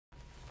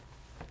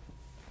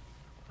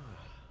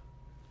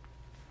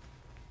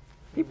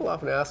People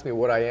often ask me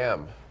what I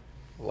am.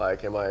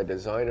 Like, am I a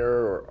designer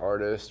or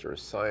artist or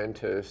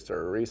scientist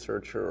or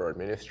researcher or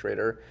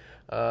administrator?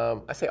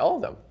 I say all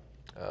of them.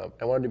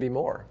 I wanted to be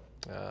more.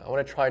 I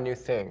want to try new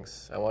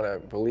things. I want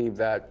to believe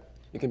that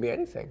you can be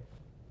anything.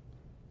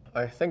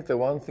 I think the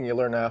one thing you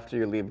learn after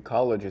you leave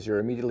college is you're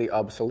immediately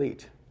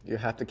obsolete. You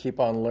have to keep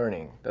on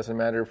learning. Doesn't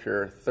matter if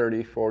you're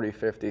 30, 40,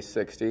 50,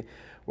 60.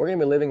 We're going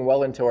to be living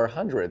well into our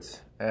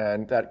hundreds,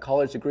 and that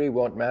college degree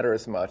won't matter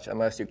as much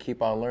unless you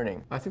keep on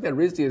learning. I think that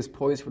RISD is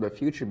poised for the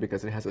future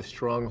because it has a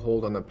strong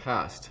hold on the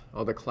past.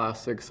 All the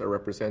classics are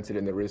represented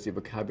in the RISD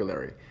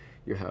vocabulary.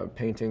 You have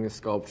painting,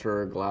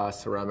 sculpture,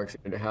 glass, ceramics.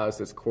 It has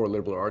this core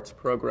liberal arts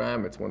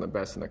program. It's one of the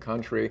best in the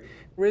country.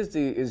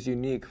 RISD is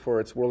unique for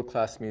its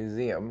world-class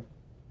museum.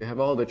 They have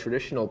all the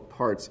traditional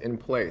parts in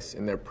place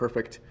in their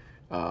perfect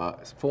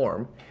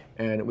form,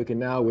 and we can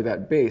now, with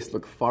that base,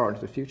 look far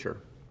into the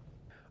future.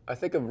 I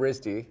think of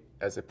RISD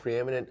as a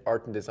preeminent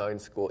art and design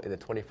school in the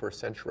 21st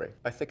century.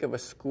 I think of a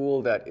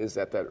school that is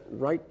at that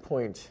right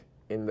point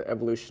in the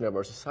evolution of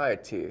our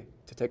society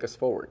to take us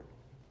forward.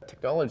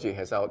 Technology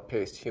has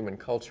outpaced human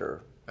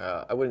culture.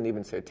 I wouldn't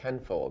even say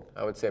tenfold,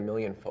 I would say a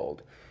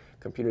millionfold.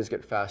 Computers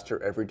get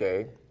faster every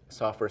day.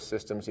 Software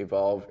systems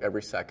evolve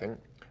every second.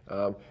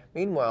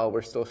 Meanwhile,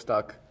 we're still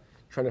stuck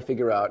trying to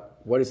figure out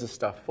what is this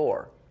stuff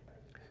for.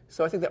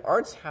 So I think the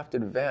arts have to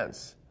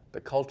advance the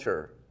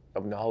culture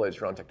of knowledge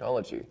around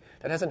technology.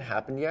 That hasn't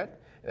happened yet,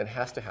 and it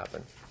has to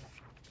happen.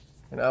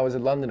 And I was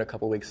in London a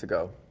couple weeks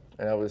ago,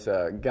 and I was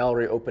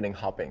gallery opening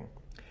hopping.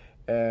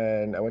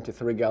 And I went to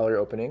 3 gallery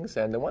openings,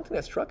 and the one thing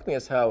that struck me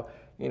is how,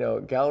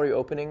 gallery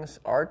openings,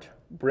 art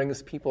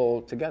brings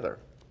people together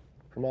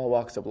from all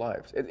walks of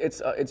life.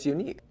 It's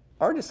unique.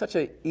 Art is such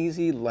an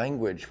easy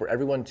language for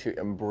everyone to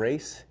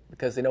embrace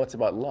because they know it's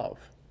about love.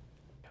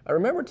 I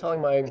remember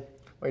telling my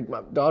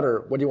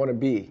daughter, what do you want to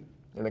be,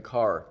 in the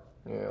car,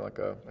 like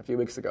a few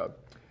weeks ago.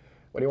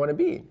 What do you want to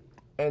be?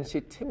 And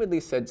she timidly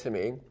said to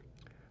me,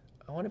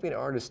 I want to be an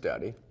artist,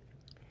 Daddy.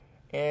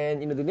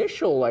 And the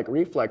initial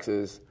reflex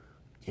is,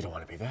 you don't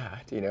want to be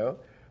that, And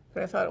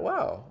I thought,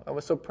 wow, I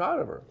was so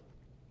proud of her.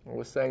 I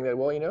was saying that,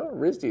 well,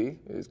 RISD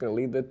is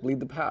going to lead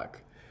the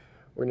pack.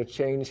 We're going to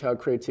change how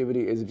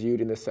creativity is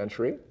viewed in this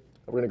century.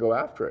 We're going to go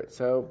after it.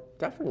 So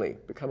definitely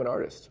become an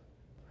artist.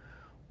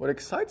 What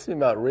excites me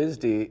about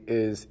RISD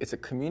is it's a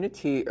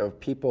community of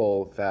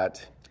people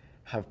that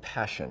have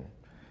passion,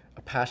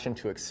 a passion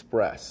to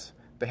express.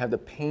 They have the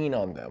pain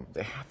on them.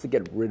 They have to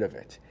get rid of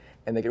it.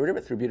 And they get rid of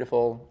it through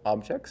beautiful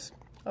objects.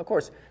 Of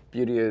course,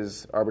 beauty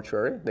is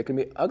arbitrary. They can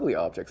be ugly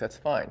objects, that's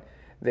fine.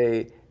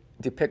 They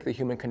depict the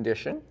human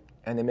condition,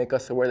 and they make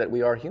us aware that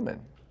we are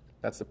human.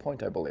 That's the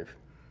point, I believe.